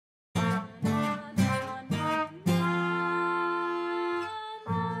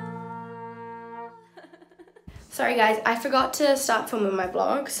Sorry guys, I forgot to start filming my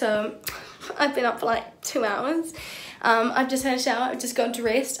vlog, so I've been up for like 2 hours. I've just had a shower, I've just gone to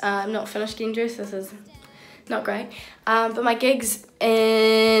rest. I'm not finished getting dressed, this is not great. But my gig's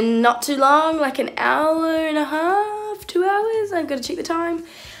in not too long, like an hour and a half, 2 hours. I've got to check the time.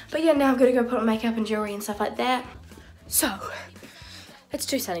 But yeah, now I've got to go put on makeup and jewellery and stuff like that. So, it's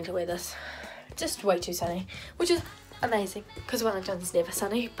too sunny to wear this. Just way too sunny, which is amazing, because Wellington's never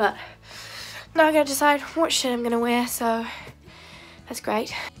sunny, but now I'm going to decide what shit I'm going to wear, so that's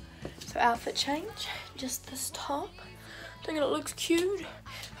great. So outfit change, just this top. Thinking it looks cute.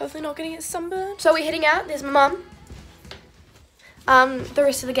 Hopefully not going to get sunburned. So we're heading out, there's my mum. The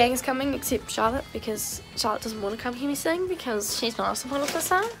rest of the gang is coming, except Charlotte, because Charlotte doesn't want to come hear me sing, because she's not a supporter for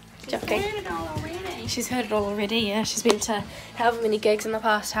song. Joking. She's heard it all already. She's heard it all already, yeah. She's been to however many gigs in the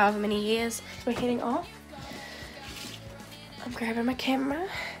past, however many years. We're heading off. I'm grabbing my camera.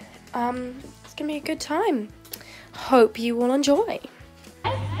 It's gonna be a good time. Hope you will enjoy.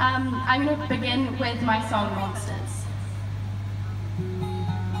 I'm gonna begin with my song Monsters.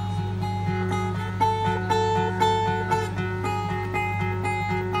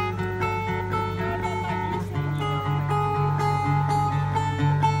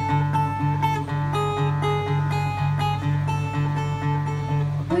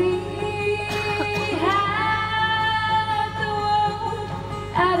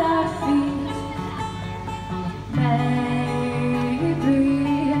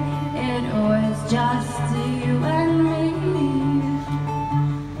 Just you and me.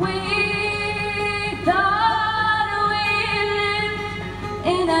 We thought we lived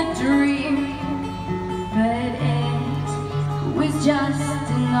in a dream, but it was just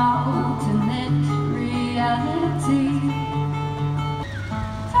an alternate reality.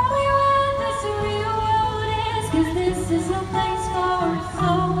 Tell me what this real world is, 'cause this is no place for a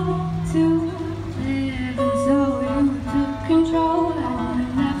soul to live. And so you took control and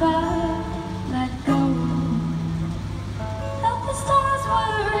never let go. Thought the stars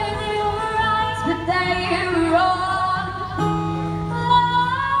were in your eyes, but they were all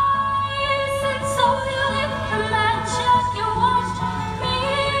lies. And so you lit the match and you watched me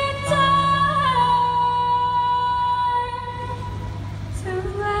turn to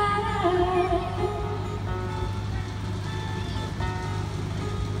life.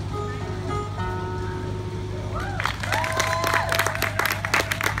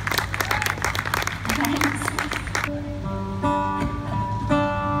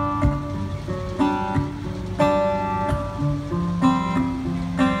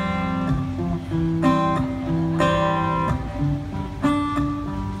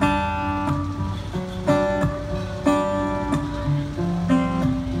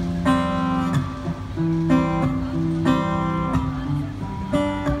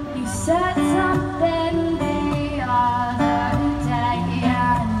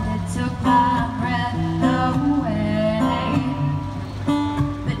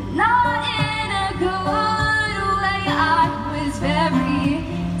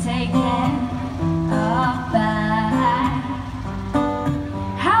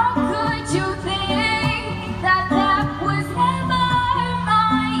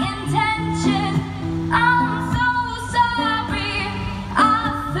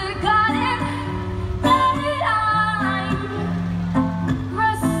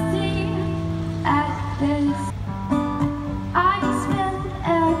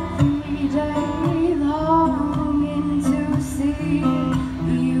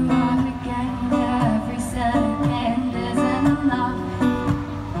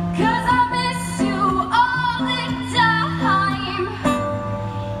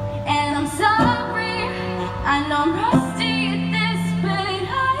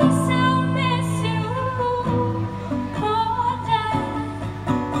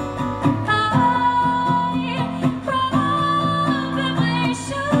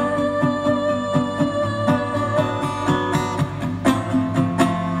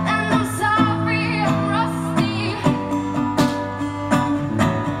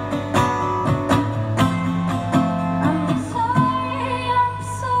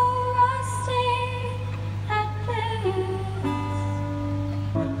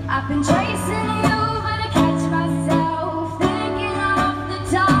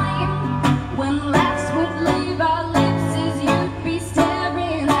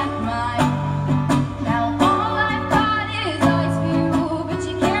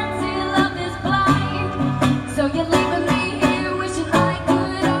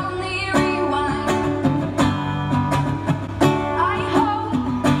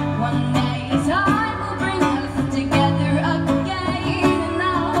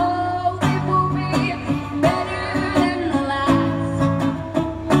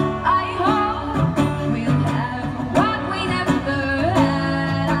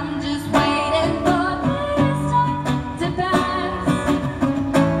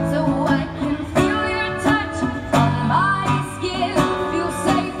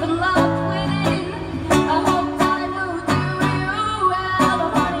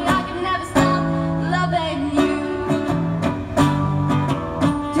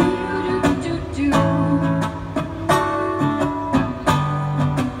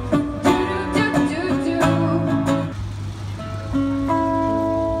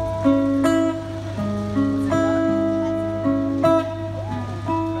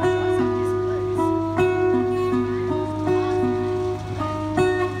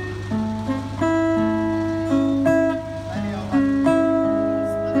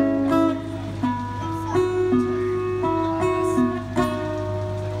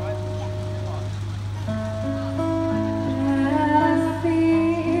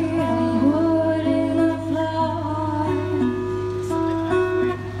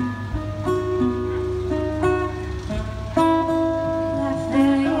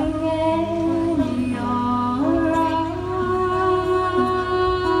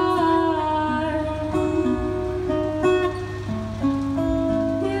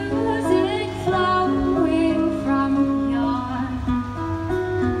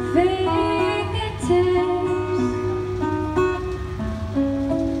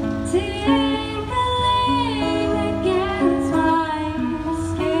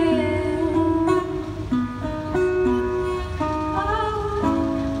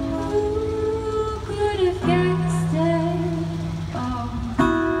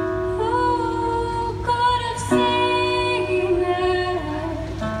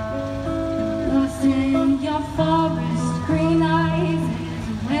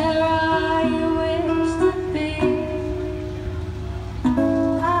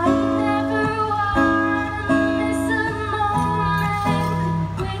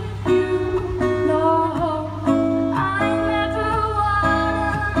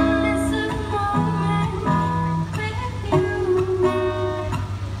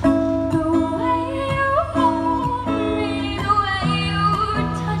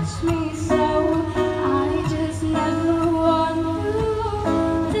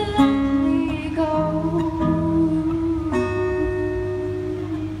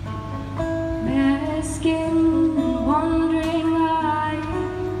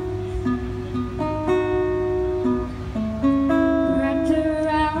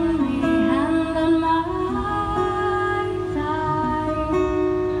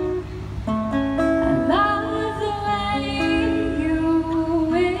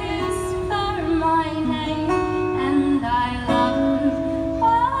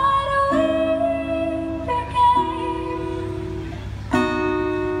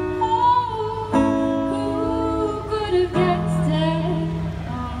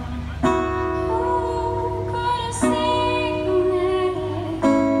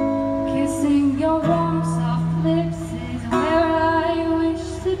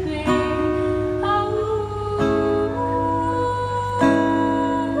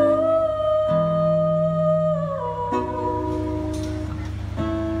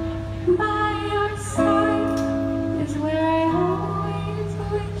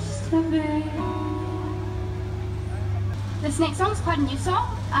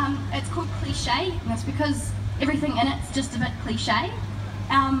 It's called Cliche, and that's because everything in it's just a bit cliche,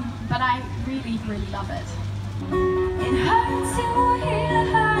 but I really, really love it. It hurts to hear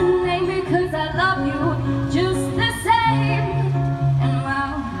her name because I love you just the same. And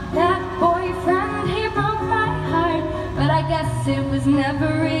well, that boyfriend, he broke my heart, but I guess it was never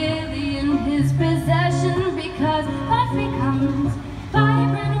really in his possession, because life becomes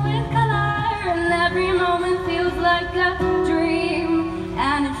vibrant with color and every moment feels like a dream.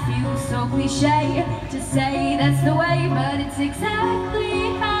 And it feels so cliche to say that's the way, but it's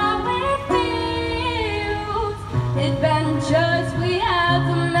exactly how it feels. Adventures we have,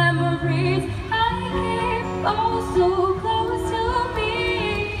 the memories I keep oh so close to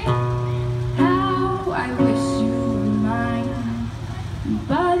me. How I wish you were mine,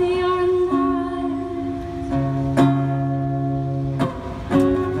 but you're not.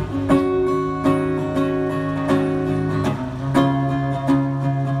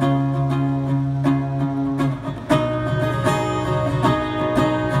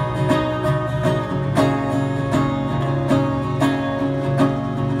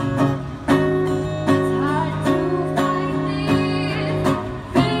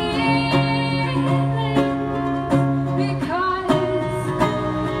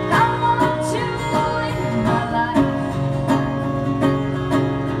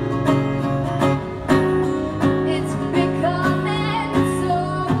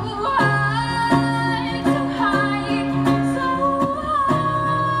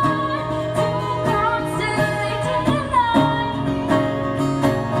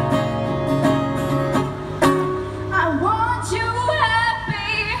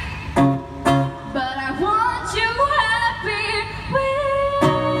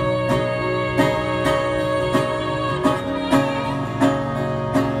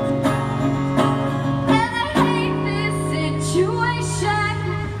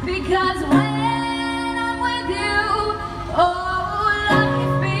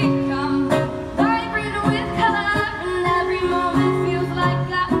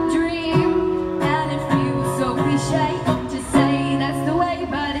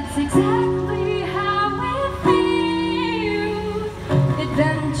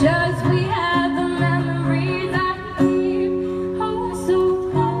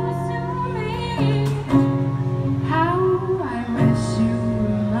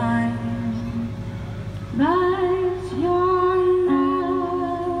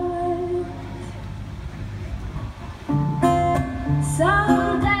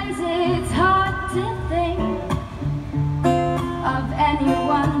 Some days it's hard to think of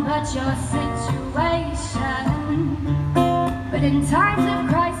anyone but your situation. But in times of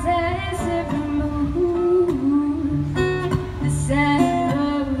crisis it removes the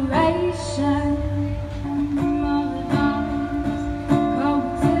separation from all of us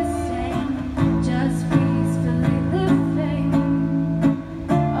coexisting, just peacefully living.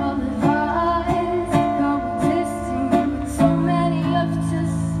 All of us coexisting with so many of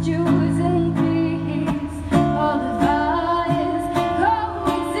us Jews and peace. All of us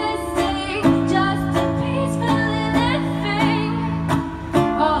coexisting, just peacefully living.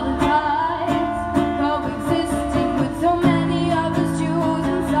 All of us coexisting with so many of us Jews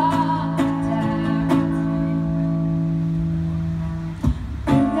and Zoltan.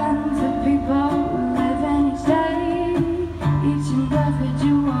 Billions of people living each day, each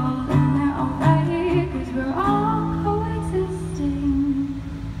individual in their own way, 'cause we're all coexisting,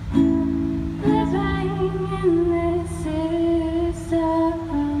 living in this system.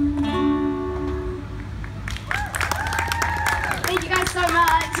 Thank you guys so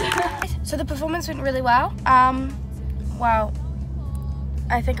much. So the performance went really well. Well,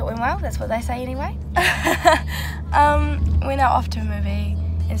 I think it went well. That's what they say anyway. We're now off to a movie,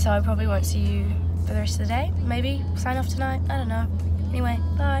 and so I probably won't see you for the rest of the day. Maybe sign off tonight. I don't know. Anyway,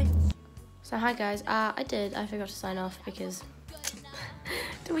 bye. So hi guys. I forgot to sign off because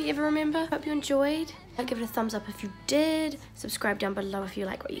do we ever remember? Hope you enjoyed. Give it a thumbs up if you did. Subscribe down below if you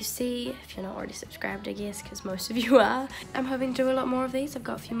like what you see. If you're not already subscribed, I guess, because most of you are. I'm hoping to do a lot more of these. I've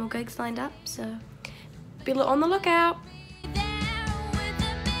got a few more gigs lined up, so be on the lookout.